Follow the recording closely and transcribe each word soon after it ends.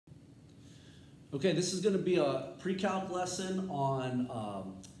Okay, this is going to be a pre-calc lesson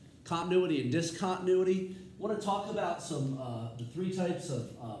on continuity and discontinuity. I want to talk about some the three types of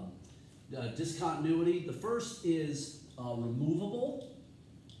discontinuity. The first is removable,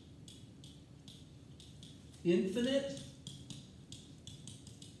 infinite,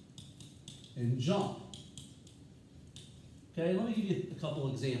 and jump. Okay, let me give you a couple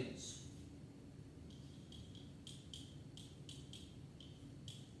examples.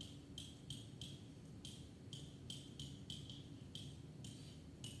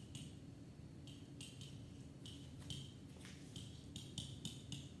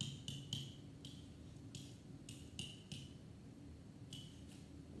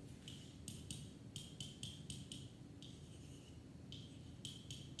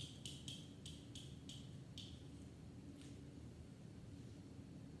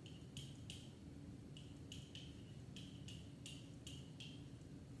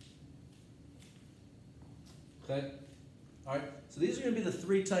 Okay, all right, so these are going to be the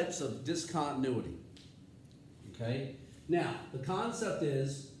three types of discontinuity. Okay, now the concept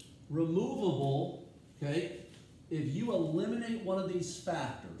is removable. Okay, if you eliminate one of these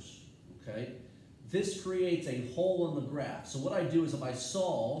factors, okay, this creates a hole in the graph. So what I do is if I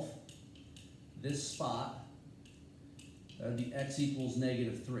solve this spot, that would be x equals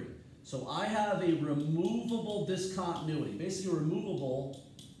 -3. So I have a removable discontinuity. Basically, removable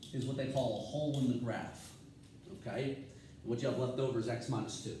is what they call a hole in the graph. Okay, and what you have left over is x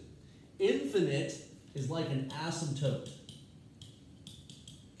minus 2. Infinite is like an asymptote.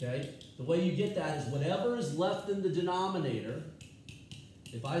 Okay, the way you get that is whatever is left in the denominator,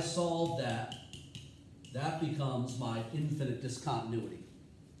 if I solve that, that becomes my infinite discontinuity.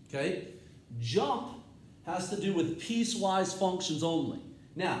 Okay, jump has to do with piecewise functions only.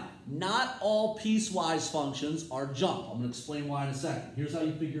 Now, not all piecewise functions are jump. I'm going to explain why in a second. Here's how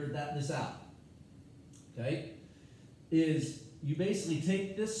you figure this out. Okay, is you basically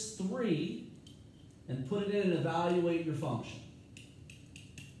take this 3 and put it in and evaluate your function.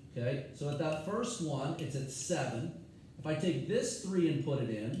 Okay, so at that first one, it's at 7. If I take this 3 and put it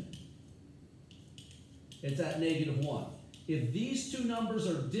in, it's at -1. If these two numbers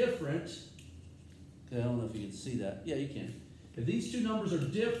are different, okay, I don't know if you can see that. Yeah, you can. If these two numbers are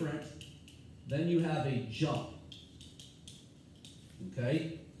different, then you have a jump.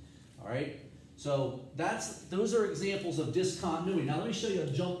 Okay, all right. So those are examples of discontinuity. Now let me show you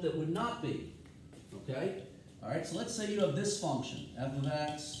a jump that would not be. Okay? All right, so let's say you have this function, f of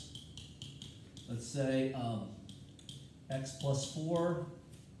x. Let's say x plus 4.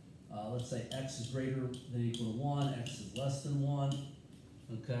 Let's say x is greater than or equal to 1. X is less than 1.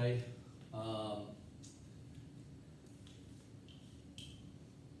 Okay?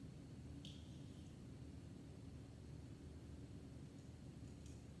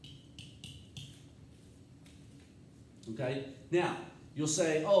 Okay, now you'll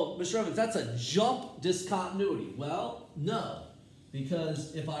say, oh, Mr. Evans, that's a jump discontinuity. Well, no,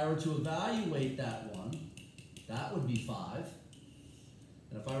 because if I were to evaluate that one, that would be 5.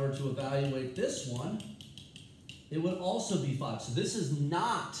 And if I were to evaluate this one, it would also be 5. So this is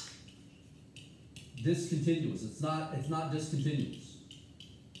not discontinuous. It's not discontinuous.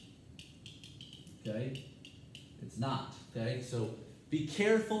 Okay, it's not. Okay, so be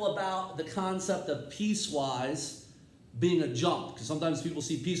careful about the concept of piecewise being a jump, because sometimes people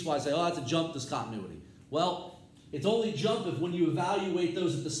see piecewise and say, oh, that's a jump discontinuity. Well, it's only jump if when you evaluate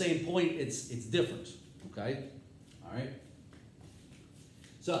those at the same point, it's different. Okay? All right?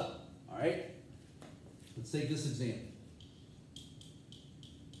 So, all right, let's take this example.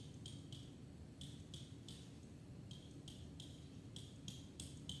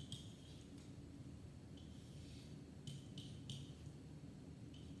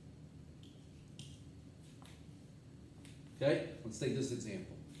 Okay, let's take this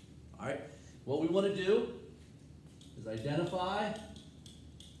example. All right, what we want to do is identify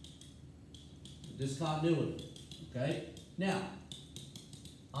the discontinuity. Okay, now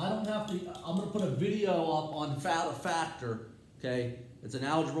I don't have to. I'm going to put a video up on how to factor. Okay, it's an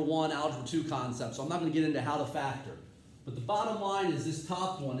algebra 1, algebra 2 concept, so I'm not going to get into how to factor. But the bottom line is this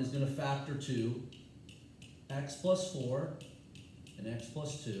top one is going to factor to x plus 4 and x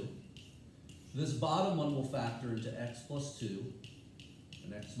plus 2. This bottom one will factor into x plus 2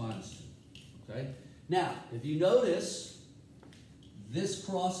 and x minus 2. Okay? Now, if you notice, this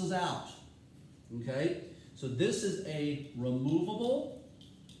crosses out. Okay? So this is a removable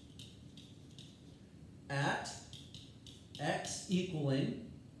at x equaling,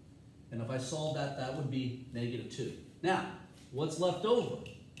 and if I solve that, that would be -2. Now, what's left over?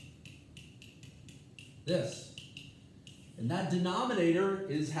 This. And that denominator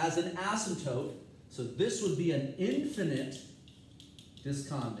has an asymptote, so this would be an infinite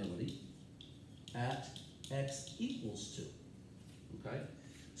discontinuity at x equals 2. Okay?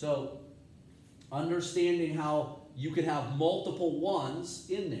 So, understanding how you can have multiple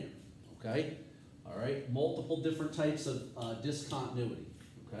ones in there. Okay? All right? Multiple different types of discontinuity.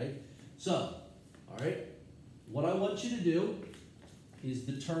 Okay? So, all right? What I want you to do is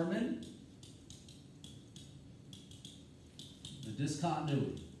determine the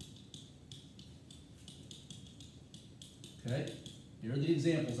discontinuity. Okay? Here are the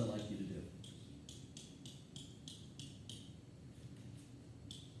examples I'd like you to do.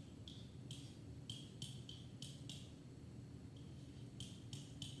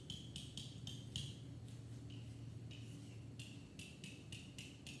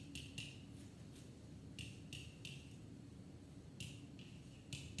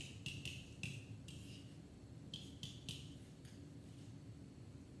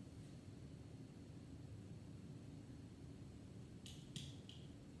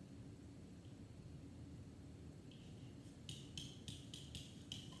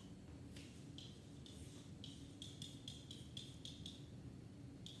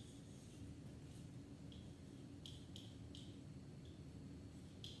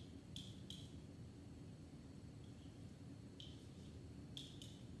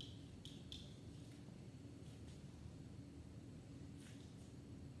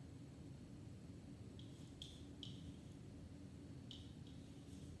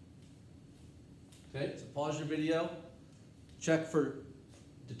 Okay, so pause your video, check for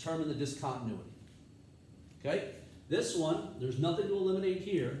determine the discontinuity. Okay, this one, there's nothing to eliminate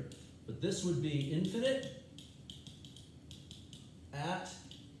here, but this would be infinite at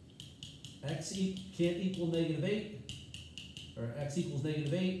x can't equal -8, or x equals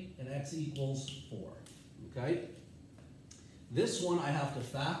 -8, and x equals 4. Okay, this one I have to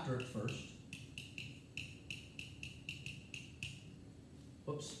factor it first.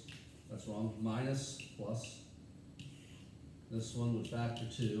 Whoops. That's wrong. Minus, plus. This one would factor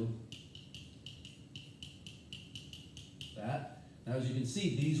 2. That. Now, as you can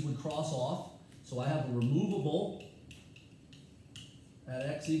see, these would cross off. So I have a removable at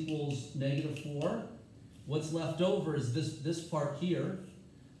x equals -4. What's left over is this part here.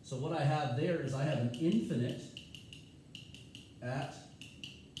 So what I have there is I have an infinite at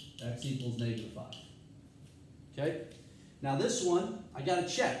x equals -5. Okay? Now this one, I got to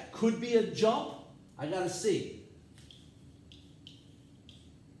check. Could be a jump. I got to see.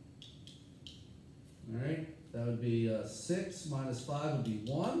 All right, that would be 6 minus 5 would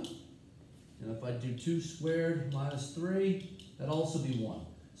be 1. And if I do 2 squared minus 3, that'd also be 1.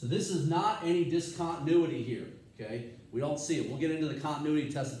 So this is not any discontinuity here, okay? We don't see it. We'll get into the continuity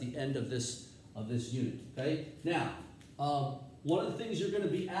test at the end of this unit, okay? Now, one of the things you're going to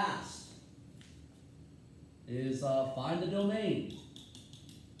be asked is find the domain.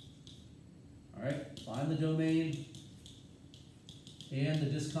 All right, find the domain and the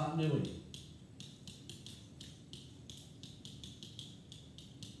discontinuity.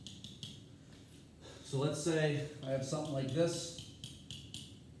 So let's say I have something like this.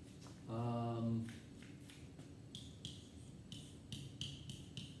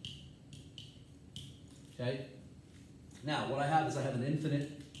 Okay. Now what I have is I have an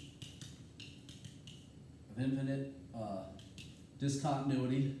infinite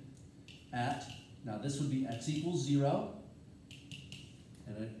discontinuity at, now this would be x equals 0,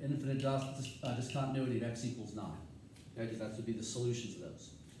 and an infinite discontinuity at x equals 9. Okay, because that would be the solutions of those.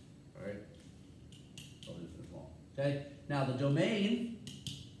 All right. Infinite long. Okay. Now the domain.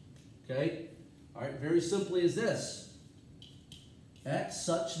 Okay. All right. Very simply is this: x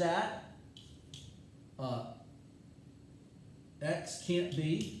such that x can't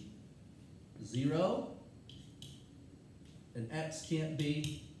be 0. And x can't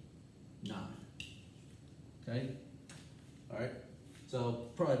be 9. Okay? All right?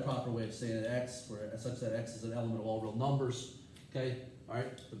 So probably a proper way of saying it, x, such that x is an element of all real numbers. Okay? All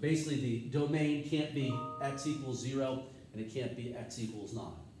right? But basically the domain can't be x equals 0, and it can't be x equals 9.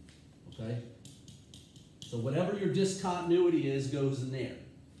 Okay? So whatever your discontinuity is goes in there.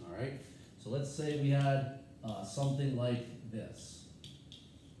 All right? So let's say we had something like this.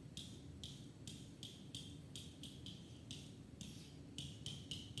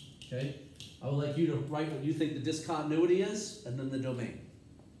 Okay, I would like you to write what you think the discontinuity is, and then the domain.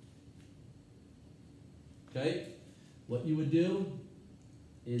 Okay, what you would do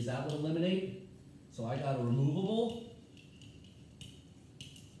is that would eliminate. So I got a removable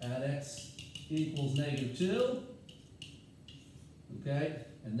at x equals -2. Okay,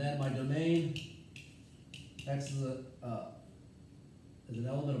 and then my domain, x is is an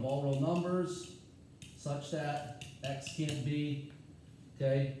element of all real numbers such that x can't be,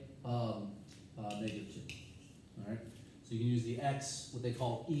 okay, negative 2. All right, so you can use the x, what they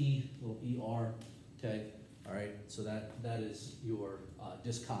call e, little er, okay. All right, so that is your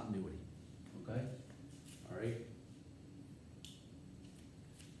discontinuity, okay. All right.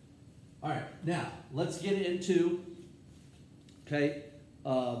 All right, now let's get into, okay.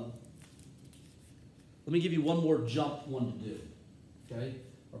 Let me give you one more jump one to do, okay,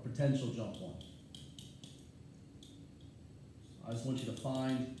 or potential jump one. I just want you to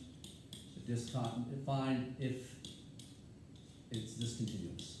find the find if it's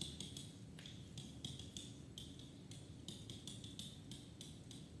discontinuous.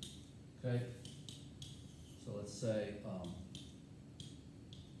 Okay, so let's say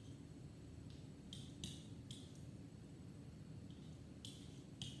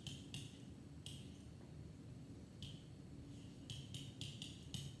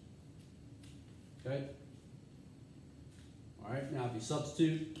okay. All right, now if you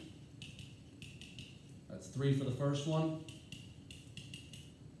substitute, that's 3 for the first one.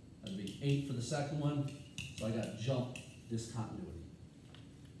 That'd be 8 for the second one. So I got jump discontinuity.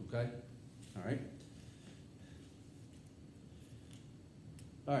 Okay? All right.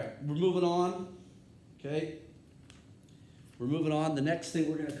 All right, we're moving on. Okay? We're moving on. The next thing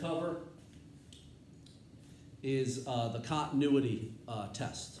we're going to cover is the continuity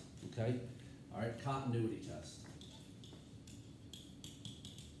test. Okay? All right, continuity test.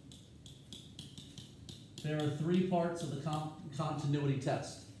 There are 3 parts of the continuity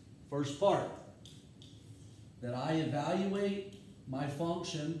test. First part, that I evaluate my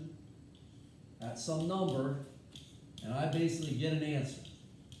function at some number, and I basically get an answer.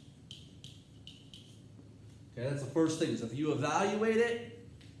 Okay, that's the first thing. So if you evaluate it,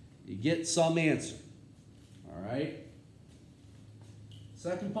 you get some answer. All right?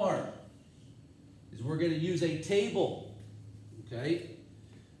 Second part is we're going to use a table. Okay?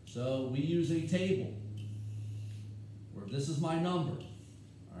 So we use a table where this is my number.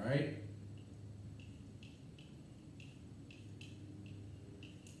 All right?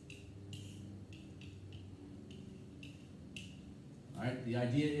 All right, the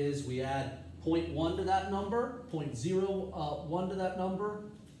idea is we add 0.1 to that number, 0.01 to that number.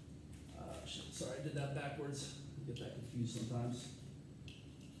 Sorry, I did that backwards. I get that confused sometimes.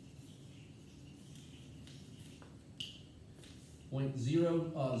 Point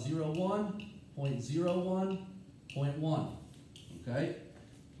 0.01, 0.1. Okay?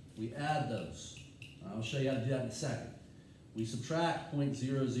 We add those. I'll show you how to do that in a second. We subtract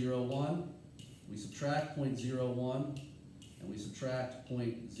 0.001, we subtract 0.01, and we subtract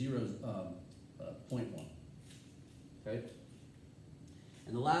 0.1. Okay?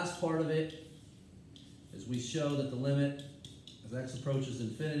 And the last part of it is we show that the limit as x approaches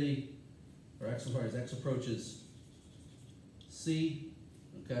infinity, or as x approaches c,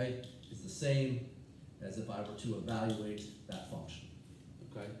 okay, is the same as if I were to evaluate that function.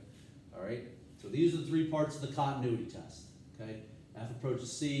 Okay? All right? So these are the 3 parts of the continuity test. Okay? F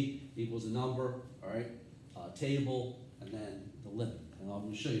approaches c equals a number, all right, table, and then the limit. And I'm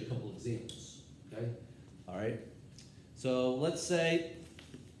going to show you a couple of examples. Okay? All right? So let's say,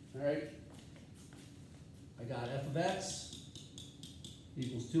 all right, I got f of x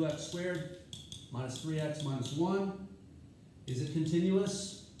equals 2x squared minus 3x minus 1. Is it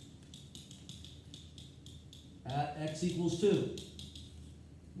continuous at x equals 2?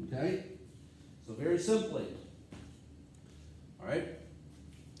 Okay? So very simply, all right,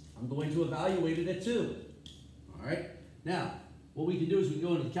 I'm going to evaluate it at 2. All right? Now, what we can do is we can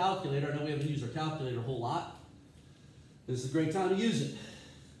go into the calculator. I know we haven't used our calculator a whole lot. This is a great time to use it.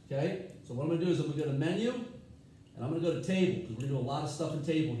 Okay? So what I'm going to do is I'm going to go to menu, and I'm going to go to table, because we're going to do a lot of stuff in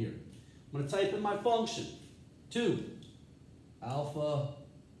table here. I'm going to type in my function, 2, alpha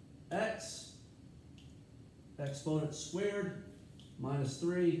x, exponent squared, minus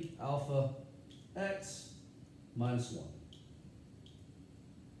 3, alpha x, minus 1.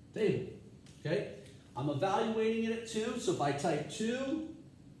 Table. Okay? I'm evaluating it at 2, so if I type 2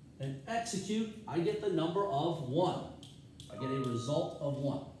 and execute, I get the number of 1. I get a result of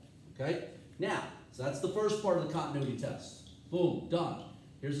 1. Okay? Now, so that's the first part of the continuity test. Boom, done.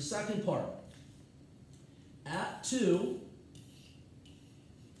 Here's the second part. At 2,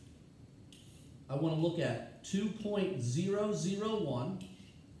 I want to look at 2.001,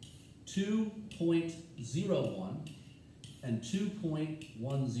 2.01, and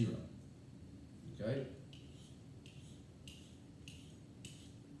 2.10. Okay?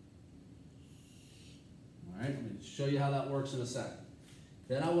 All right, I'm going to show you how that works in a second.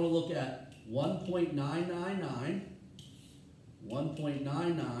 Then I want to look at 1.999,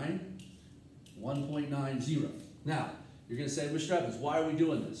 1.99, 1.90. Now, you're going to say, Mr. Evans, why are we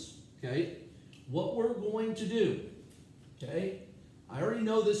doing this? Okay, what we're going to do, okay, I already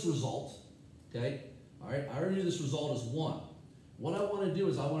know this result, okay, all right, I already knew this result is 1. What I want to do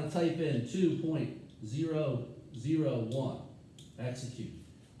is I want to type in 2.001, execute.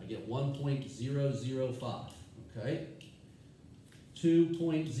 I get 1.005, okay,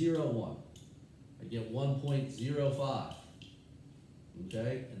 2.01, I get 1.05,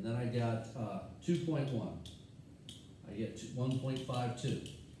 okay, and then I got 2.1, I get 1.52,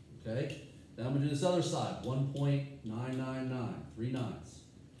 okay. Then I'm going to do this other side, 1.999, 3 nines,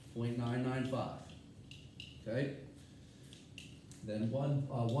 0.995, okay. Then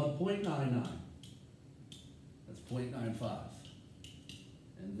 1.99, that's 0.95,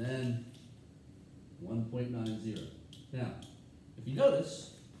 and then 1.90. Now, if you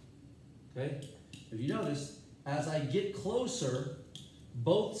notice, okay, as I get closer,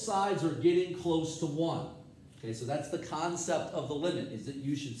 both sides are getting close to 1. Okay, so that's the concept of the limit, is that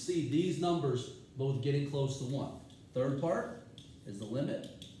you should see these numbers both getting close to 1. Third part is the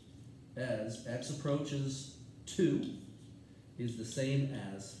limit as x approaches 2 is the same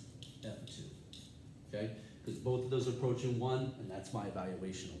as f of 2. Okay, because both of those are approaching 1, and that's my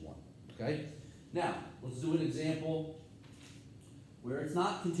evaluation of 1. Okay, now let's do an example where it's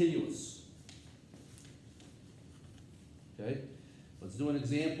not continuous. Okay, let's do an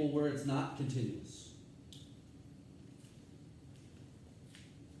example where it's not continuous.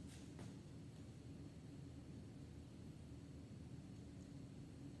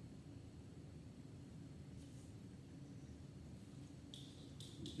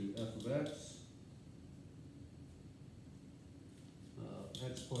 Do f of x,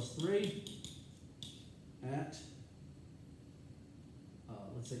 x plus 3 at,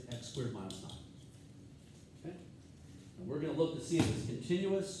 let's say x squared minus 9. Okay? And we're going to look to see if it's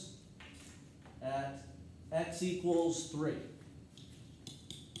continuous at x equals 3.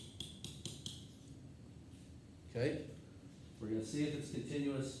 Okay? We're going to see if it's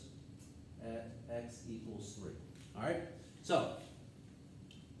continuous at x equals 3. All right? So,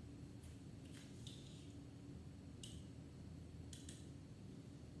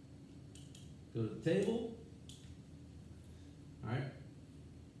 go to the table, all right?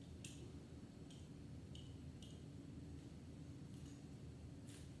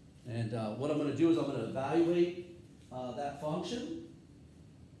 And what I'm going to do is I'm going to evaluate that function.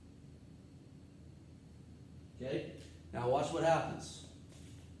 Okay, now watch what happens.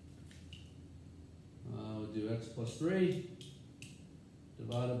 We'll do x plus 3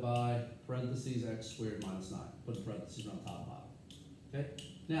 divided by parentheses x squared minus 9. Put the parentheses on top and bottom. Okay,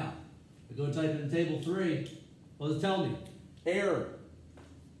 now, I go and type in table 3, what does it tell me? Error.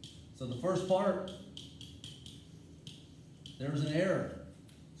 So the first part, there's an error.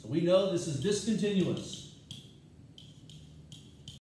 So we know this is discontinuous.